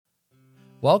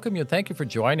Welcome you and thank you for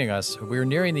joining us. We're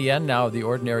nearing the end now of the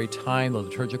ordinary time, the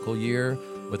liturgical year,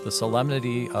 with the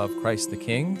solemnity of Christ the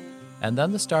King, and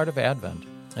then the start of Advent.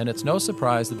 And it's no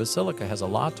surprise the Basilica has a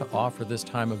lot to offer this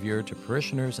time of year to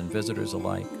parishioners and visitors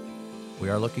alike. We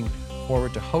are looking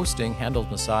forward to hosting Handel's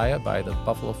Messiah by the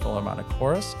Buffalo Philharmonic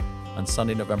Chorus on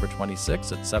Sunday, November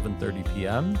 26th at 7:30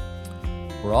 p.m.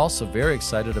 We're also very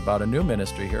excited about a new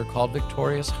ministry here called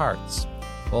Victorious Hearts,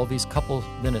 Volvi's Couple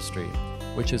Ministry,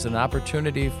 which is an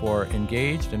opportunity for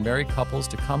engaged and married couples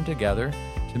to come together,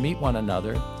 to meet one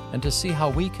another, and to see how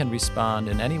we can respond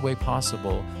in any way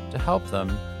possible to help them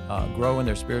grow in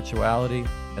their spirituality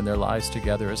and their lives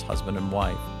together as husband and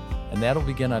wife. And that'll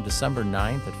begin on December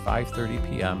 9th at 5:30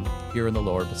 p.m. here in the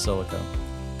Lower Basilica.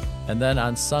 And then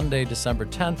on Sunday, December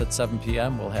 10th at 7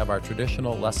 p.m., we'll have our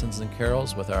traditional lessons and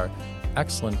carols with our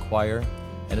excellent choir.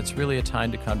 And it's really a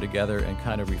time to come together and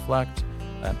kind of reflect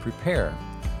and prepare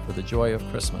for the joy of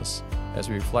Christmas as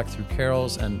we reflect through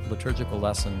carols and liturgical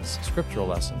lessons, scriptural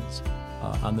lessons,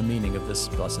 on the meaning of this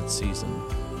blessed season.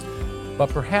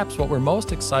 But perhaps what we're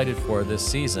most excited for this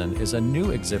season is a new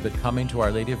exhibit coming to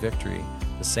Our Lady of Victory,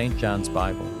 the St. John's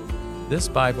Bible. This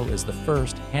Bible is the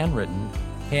first handwritten,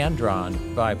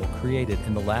 hand-drawn Bible created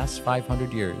in the last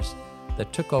 500 years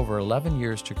that took over 11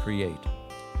 years to create.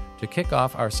 To kick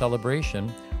off our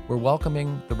celebration, we're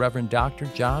welcoming the Reverend Dr.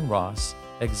 John Ross,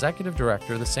 Executive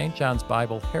Director of the St. John's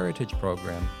Bible Heritage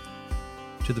Program,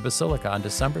 to the Basilica on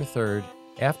December 3rd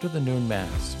after the noon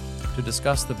Mass to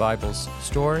discuss the Bible's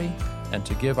story and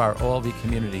to give our OLV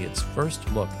community its first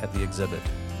look at the exhibit.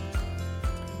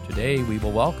 Today, we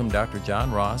will welcome Dr.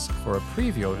 John Ross for a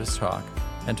preview of his talk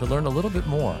and to learn a little bit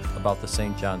more about the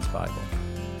St. John's Bible.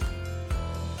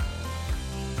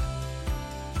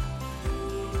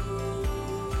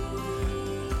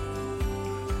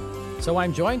 So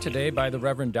I'm joined today by the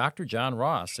Reverend Dr. John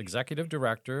Ross, Executive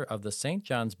Director of the St.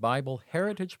 John's Bible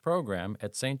Heritage Program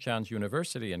at St. John's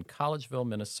University in Collegeville,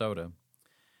 Minnesota.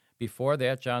 Before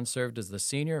that, John served as the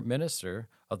Senior Minister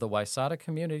of the Wayzata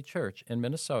Community Church in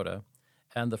Minnesota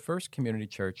and the First Community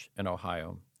Church in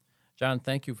Ohio. John,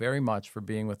 thank you very much for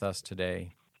being with us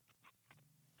today.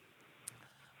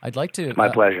 I'd like to... My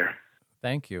pleasure.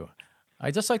 Thank you.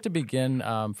 I'd just like to begin,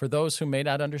 for those who may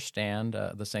not understand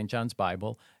the St. John's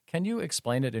Bible, can you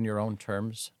explain it in your own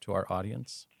terms to our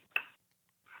audience?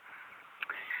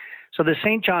 So the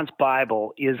St. John's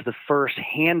Bible is the first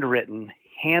handwritten,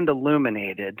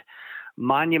 hand-illuminated,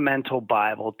 monumental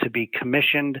Bible to be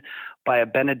commissioned by a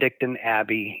Benedictine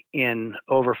abbey in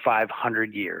over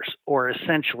 500 years, or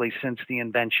essentially since the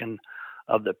invention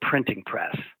of the printing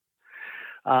press.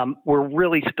 We're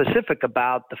really specific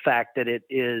about the fact that it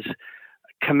is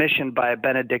commissioned by a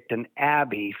Benedictine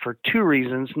abbey for two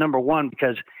reasons. Number one,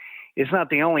 because it's not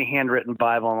the only handwritten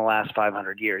Bible in the last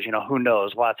 500 years. You know, who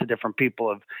knows? Lots of different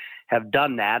people have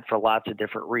done that for lots of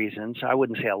different reasons. I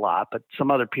wouldn't say a lot, but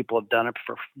some other people have done it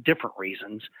for different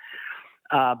reasons.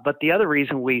 But the other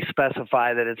reason we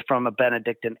specify that it's from a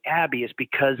Benedictine abbey is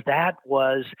because that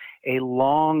was a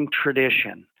long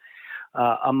tradition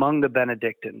among the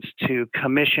Benedictines to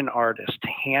commission artists to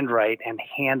handwrite and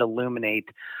hand illuminate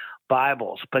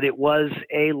Bibles. But it was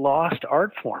a lost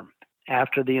art form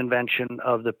after the invention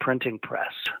of the printing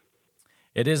press.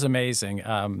 It is amazing.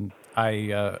 I'm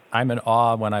in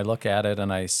awe when I look at it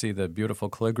and I see the beautiful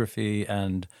calligraphy,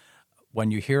 and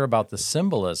when you hear about the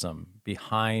symbolism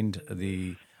behind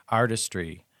the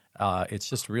artistry, it's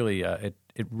just really, it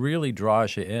really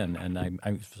draws you in. And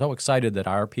I'm so excited that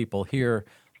our people here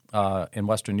in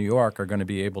Western New York are going to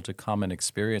be able to come and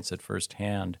experience it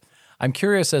firsthand. I'm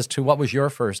curious as to what was your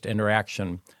first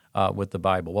interaction with the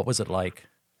Bible. What was it like?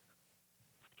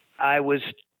 I was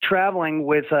traveling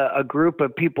with a group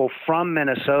of people from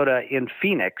Minnesota in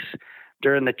Phoenix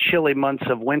during the chilly months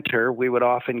of winter. We would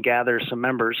often gather some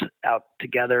members out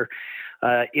together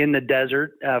in the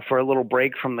desert for a little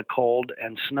break from the cold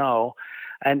and snow.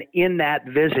 And in that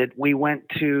visit, we went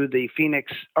to the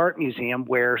Phoenix Art Museum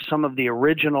where some of the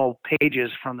original pages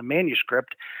from the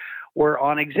manuscript were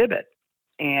on exhibit.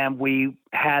 And we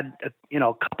had,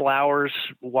 a couple hours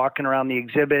walking around the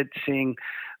exhibit, seeing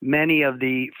many of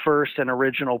the first and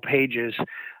original pages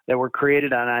that were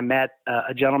created. And I met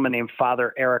a gentleman named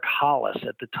Father Eric Hollis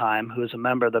at the time, who was a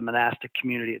member of the monastic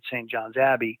community at St. John's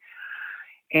Abbey.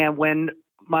 And when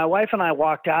my wife and I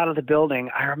walked out of the building,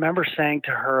 I remember saying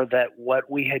to her that what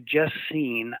we had just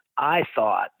seen, I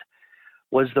thought,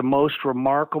 was the most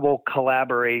remarkable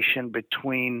collaboration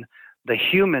between the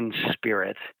human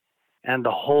spirit and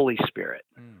the Holy Spirit,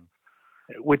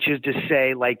 which is to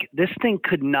say, like, this thing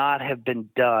could not have been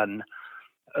done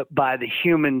by the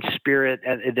human spirit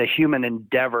and the human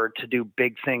endeavor to do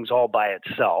big things all by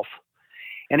itself.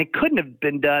 And it couldn't have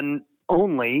been done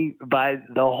only by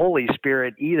the Holy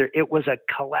Spirit either. It was a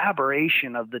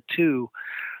collaboration of the two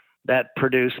that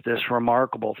produced this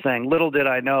remarkable thing. Little did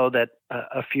I know that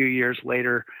a few years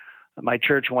later, my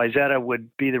church in Wayzata would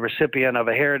be the recipient of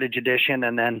a Heritage Edition,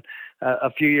 and then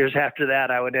a few years after that,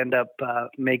 I would end up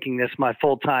making this my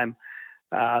full-time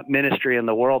ministry in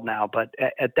the world now. But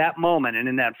at that moment, and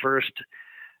in that first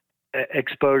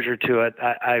exposure to it,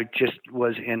 I just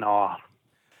was in awe.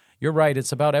 You're right.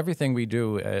 It's about everything we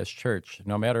do as church,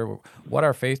 no matter what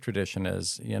our faith tradition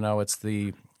is. It's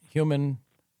the human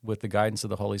with the guidance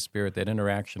of the Holy Spirit. That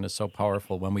interaction is so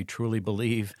powerful when we truly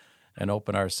believe and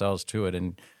open ourselves to it.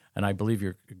 And I believe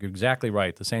you're exactly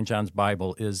right. The St. John's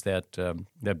Bible is that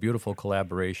beautiful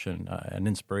collaboration and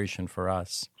inspiration for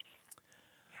us.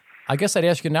 I guess I'd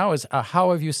ask you now is how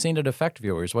have you seen it affect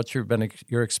viewers? What's been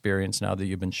your experience now that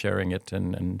you've been sharing it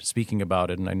and speaking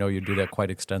about it? And I know you do that quite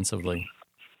extensively.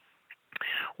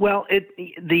 Well,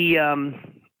 the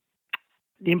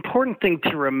important thing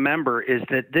to remember is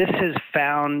that this has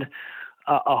found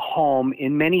a home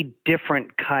in many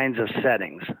different kinds of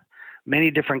settings,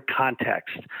 many different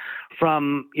contexts,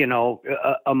 from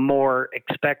a more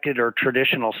expected or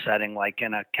traditional setting like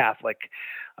in a Catholic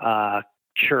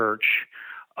church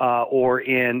or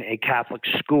in a Catholic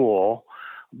school,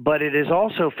 but it has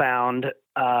also found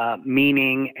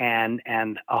meaning and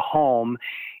a home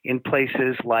in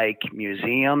places like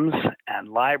museums and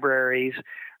libraries,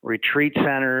 retreat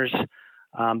centers.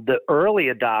 The early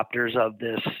adopters of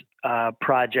this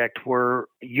project were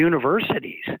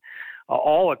universities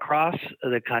all across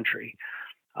the country.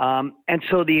 And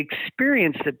so the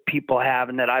experience that people have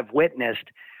and that I've witnessed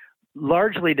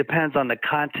largely depends on the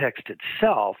context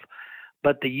itself,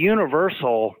 but the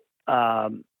universal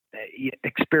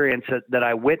experience that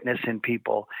I witness in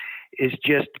people is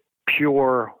just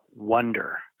pure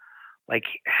wonder. Like,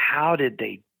 how did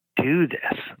they do this?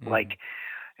 Mm-hmm. Like,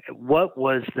 what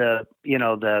was the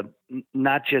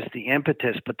not just the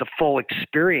impetus, but the full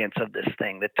experience of this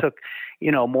thing that took,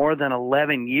 more than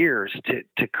 11 years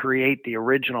to create the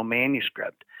original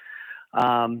manuscript.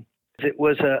 It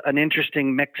was an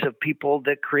interesting mix of people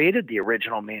that created the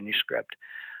original manuscript.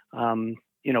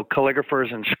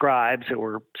 Calligraphers and scribes, there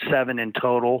were 7 in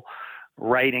total,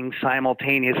 writing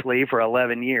simultaneously for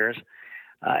 11 years.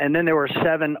 And then there were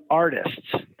 7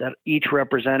 artists that each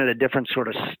represented a different sort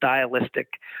of stylistic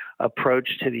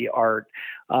approach to the art.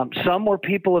 Some were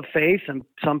people of faith, and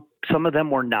some of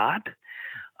them were not.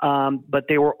 But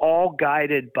they were all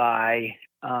guided by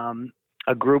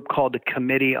a group called the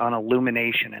Committee on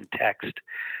Illumination and Text,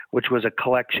 which was a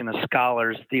collection of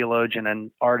scholars, theologians,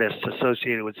 and artists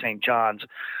associated with St. John's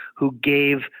who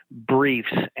gave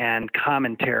briefs and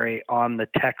commentary on the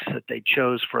texts that they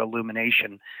chose for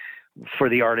illumination for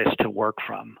the artist to work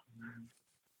from.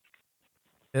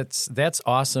 That's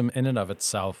awesome in and of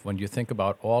itself when you think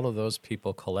about all of those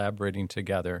people collaborating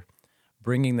together,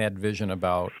 bringing that vision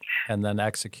about, and then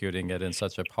executing it in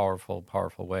such a powerful,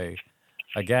 powerful way.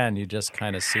 Again, you just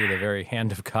kind of see the very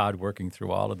hand of God working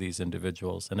through all of these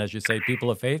individuals. And as you say, people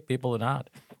of faith, people are not.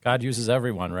 God uses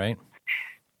everyone, right?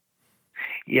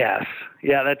 Yes.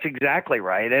 Yeah, that's exactly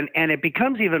right. And it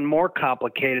becomes even more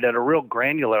complicated at a real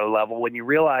granular level when you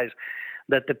realize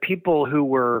that the people who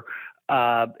were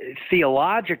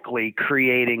theologically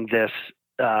creating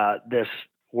this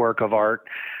work of art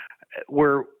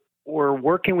were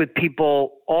working with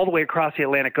people all the way across the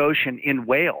Atlantic Ocean in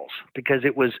Wales, because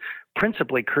it was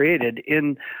principally created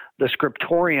in the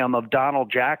scriptorium of Donald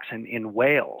Jackson in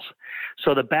Wales.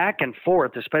 So the back and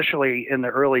forth, especially in the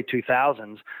early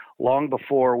 2000s, long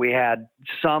before we had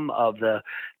some of the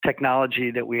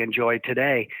technology that we enjoy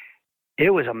today, it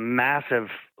was a massive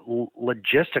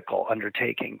logistical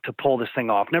undertaking to pull this thing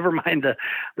off. Never mind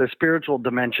the spiritual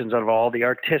dimensions of all, the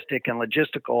artistic and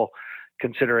logistical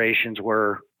considerations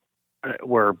were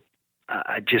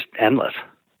just endless.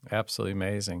 Absolutely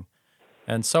amazing.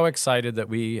 And so excited that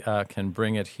we can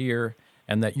bring it here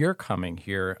and that you're coming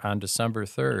here on December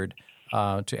 3rd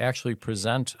to actually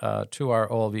present to our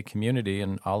OLV community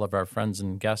and all of our friends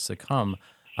and guests that come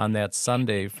on that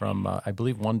Sunday from, I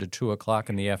believe, 1 to 2 o'clock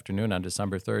in the afternoon on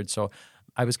December 3rd. So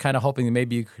I was kind of hoping that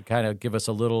maybe you could kind of give us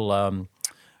a little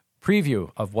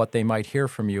preview of what they might hear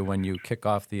from you when you kick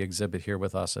off the exhibit here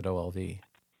with us at OLV.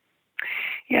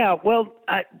 Yeah, well,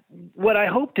 what I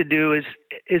hope to do is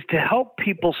to help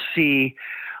people see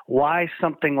why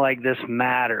something like this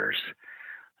matters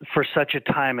for such a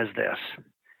time as this.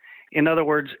 In other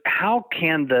words, how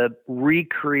can the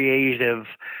recreative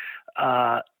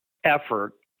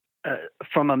effort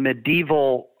from a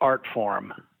medieval art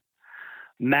form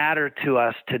matter to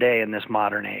us today in this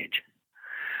modern age?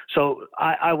 So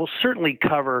I will certainly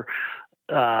cover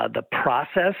the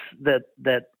process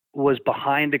that was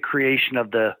behind the creation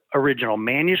of the original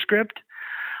manuscript.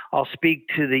 I'll speak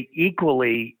to the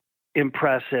equally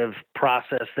impressive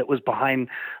process that was behind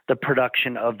the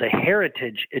production of the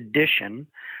Heritage Edition,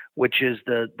 which is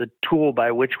the tool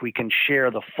by which we can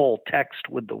share the full text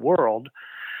with the world.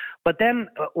 But then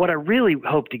what I really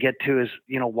hope to get to is,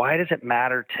 why does it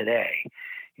matter today?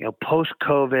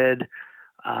 Post-COVID,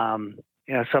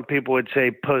 some people would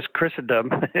say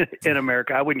post-Christendom in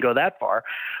America. I wouldn't go that far.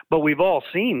 But we've all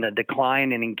seen the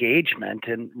decline in engagement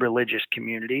in religious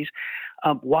communities.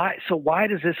 Why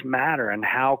does this matter, and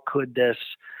how could this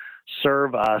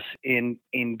serve us in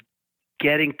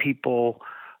getting people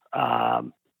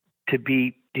to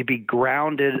be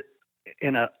grounded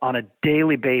on a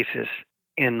daily basis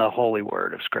in the Holy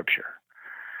Word of Scripture?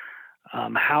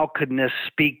 How could this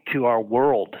speak to our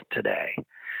world today?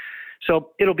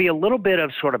 So it'll be a little bit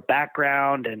of sort of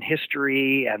background and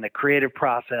history and the creative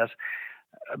process,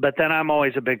 but then I'm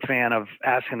always a big fan of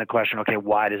asking the question, okay,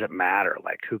 why does it matter?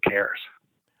 Like, who cares?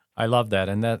 I love that,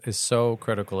 and that is so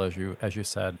critical, as you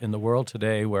said. In the world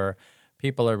today where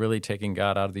people are really taking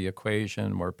God out of the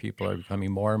equation, where people are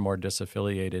becoming more and more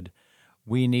disaffiliated,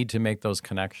 we need to make those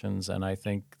connections, and I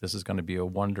think this is going to be a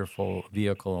wonderful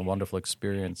vehicle, a wonderful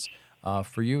experience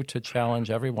for you to challenge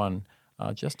everyone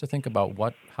just to think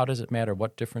about how does it matter,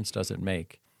 what difference does it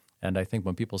make? And I think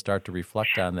when people start to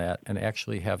reflect on that and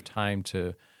actually have time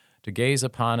to gaze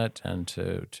upon it and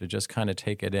to just kind of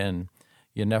take it in,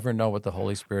 you never know what the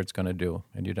Holy Spirit's going to do,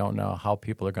 and you don't know how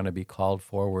people are going to be called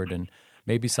forward, and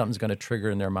maybe something's going to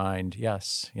trigger in their mind,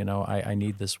 yes, I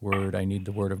need this word, I need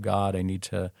the Word of God, I need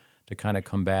to kind of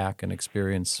come back and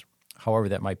experience however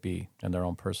that might be in their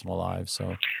own personal lives.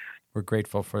 So we're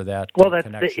grateful for that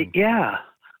connection. Yeah,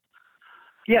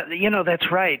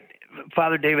 that's right.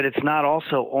 Father David, it's not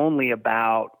also only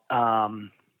about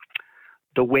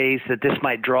the ways that this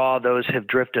might draw those who have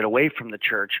drifted away from the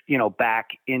church, back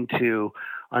into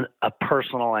a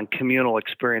personal and communal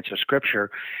experience of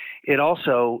Scripture. It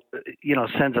also,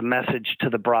 sends a message to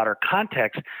the broader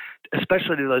context,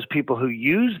 especially to those people who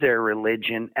use their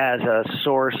religion as a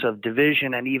source of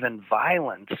division and even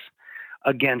violence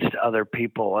against other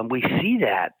people. And we see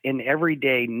that in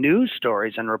everyday news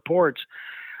stories and reports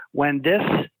when this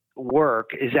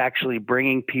work is actually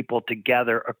bringing people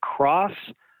together across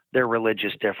their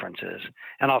religious differences.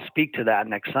 And I'll speak to that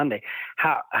next Sunday.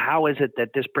 How is it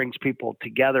that this brings people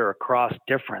together across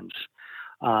difference,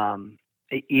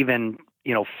 even,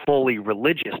 fully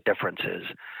religious differences,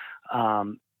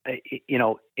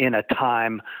 in a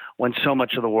time when so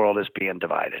much of the world is being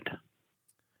divided?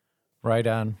 Right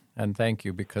on, and thank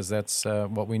you, because that's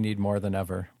what we need more than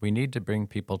ever. We need to bring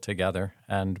people together,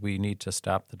 and we need to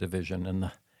stop the division and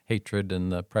the hatred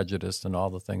and the prejudice and all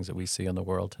the things that we see in the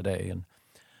world today. And,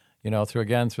 through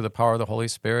the power of the Holy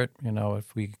Spirit,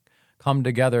 if we come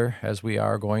together as we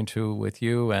are going to with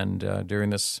you and during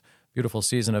this beautiful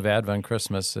season of Advent,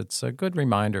 Christmas, it's a good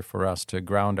reminder for us to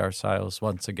ground ourselves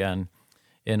once again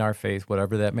in our faith,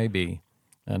 whatever that may be,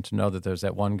 and to know that there's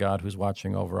that one God who's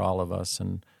watching over all of us,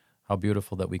 and how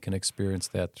beautiful that we can experience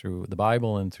that through the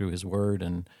Bible and through His Word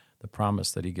and the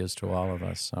promise that He gives to all of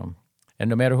us. And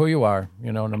no matter who you are,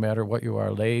 no matter what you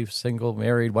are, lay, single,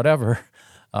 married, whatever,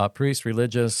 priest,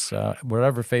 religious,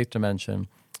 whatever faith dimension,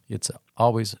 it's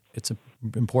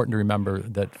important to remember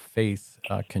that faith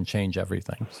can change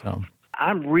everything. So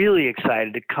I'm really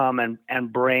excited to come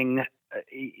and bring,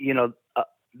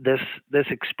 this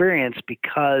experience,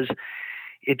 because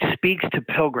it speaks to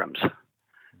pilgrims.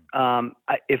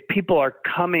 If people are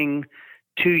coming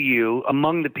to you,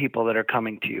 among the people that are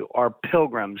coming to you are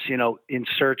pilgrims, in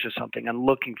search of something and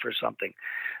looking for something,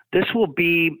 this will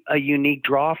be a unique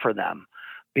draw for them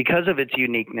because of its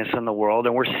uniqueness in the world.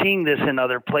 And we're seeing this in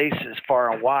other places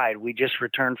far and wide. We just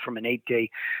returned from an 8-day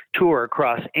tour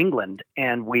across England,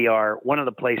 and we are one of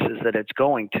the places that it's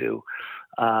going to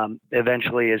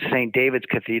eventually is St. David's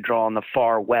Cathedral on the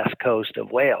far west coast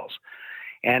of Wales.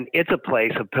 And it's a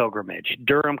place of pilgrimage.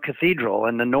 Durham Cathedral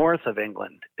in the north of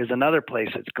England is another place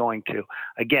it's going to,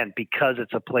 again, because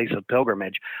it's a place of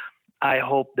pilgrimage. I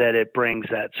hope that it brings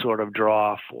that sort of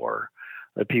draw for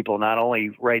the people, not only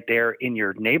right there in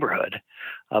your neighborhood,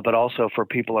 but also for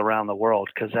people around the world,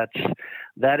 because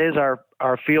that is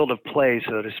our field of play,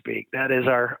 so to speak. That is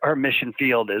our mission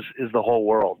field is the whole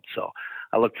world. So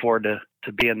I look forward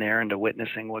to being there and to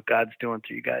witnessing what God's doing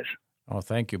through you guys. Oh,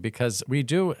 thank you, because we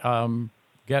do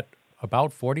get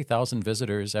about 40,000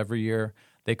 visitors every year.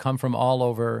 They come from all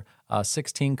over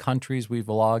 16 countries we've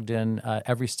logged in,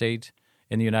 every state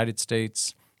in the United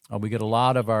States. We get a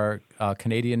lot of our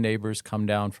Canadian neighbors come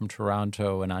down from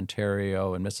Toronto and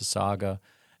Ontario and Mississauga,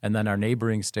 and then our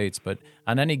neighboring states. But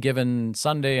on any given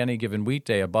Sunday, any given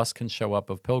weekday, a bus can show up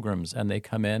of pilgrims, and they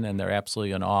come in, and they're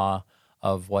absolutely in awe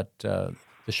of what the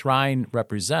shrine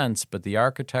represents, but the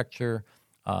architecture,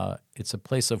 it's a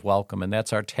place of welcome. And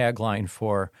that's our tagline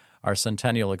for our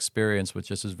centennial experience, which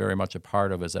this is very much a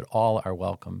part of, is that all are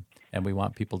welcome. And we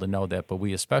want people to know that. But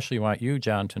we especially want you,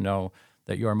 John, to know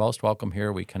that you are most welcome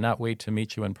here. We cannot wait to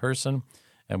meet you in person,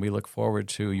 and we look forward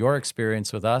to your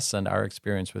experience with us and our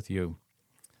experience with you.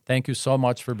 Thank you so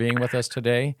much for being with us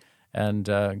today, and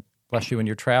bless you in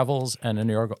your travels and in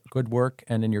your good work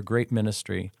and in your great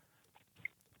ministry.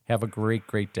 Have a great,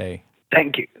 great day.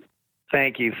 Thank you.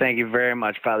 Thank you. Thank you very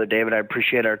much, Father David. I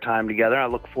appreciate our time together. I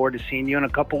look forward to seeing you in a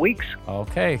couple weeks.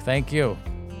 Okay, thank you.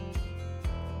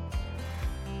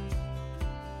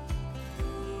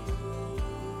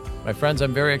 My friends,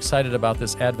 I'm very excited about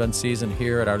this Advent season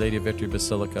here at Our Lady of Victory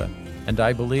Basilica, and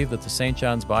I believe that the St.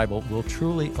 John's Bible will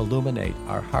truly illuminate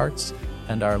our hearts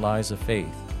and our lives of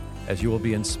faith, as you will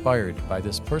be inspired by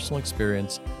this personal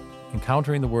experience,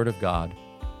 encountering the Word of God,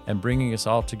 and bringing us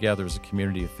all together as a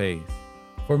community of faith.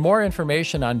 For more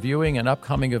information on viewing and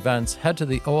upcoming events, head to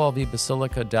the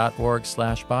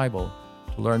olvbasilica.org/Bible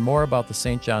to learn more about the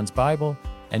St. John's Bible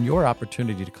and your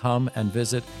opportunity to come and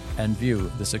visit and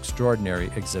view this extraordinary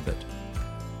exhibit.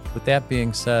 With that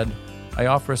being said, I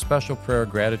offer a special prayer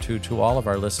of gratitude to all of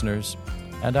our listeners,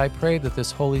 and I pray that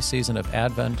this holy season of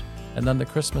Advent and then the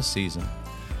Christmas season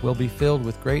will be filled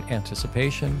with great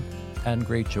anticipation and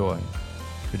great joy.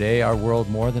 Today, our world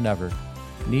more than ever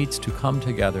needs to come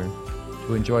together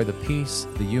to enjoy the peace,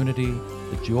 the unity,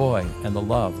 the joy, and the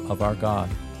love of our God,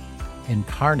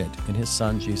 incarnate in His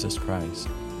Son, Jesus Christ.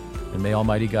 And may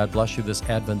Almighty God bless you this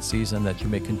Advent season, that you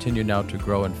may continue now to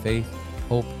grow in faith,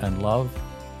 hope, and love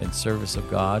in service of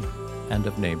God and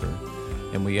of neighbor.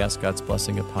 And we ask God's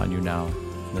blessing upon you now.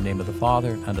 In the name of the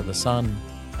Father, and of the Son,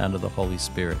 and of the Holy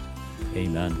Spirit.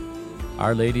 Amen.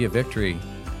 Our Lady of Victory,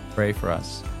 pray for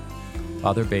us.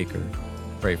 Father Baker,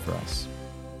 pray for us.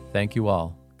 Thank you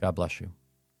all. God bless you.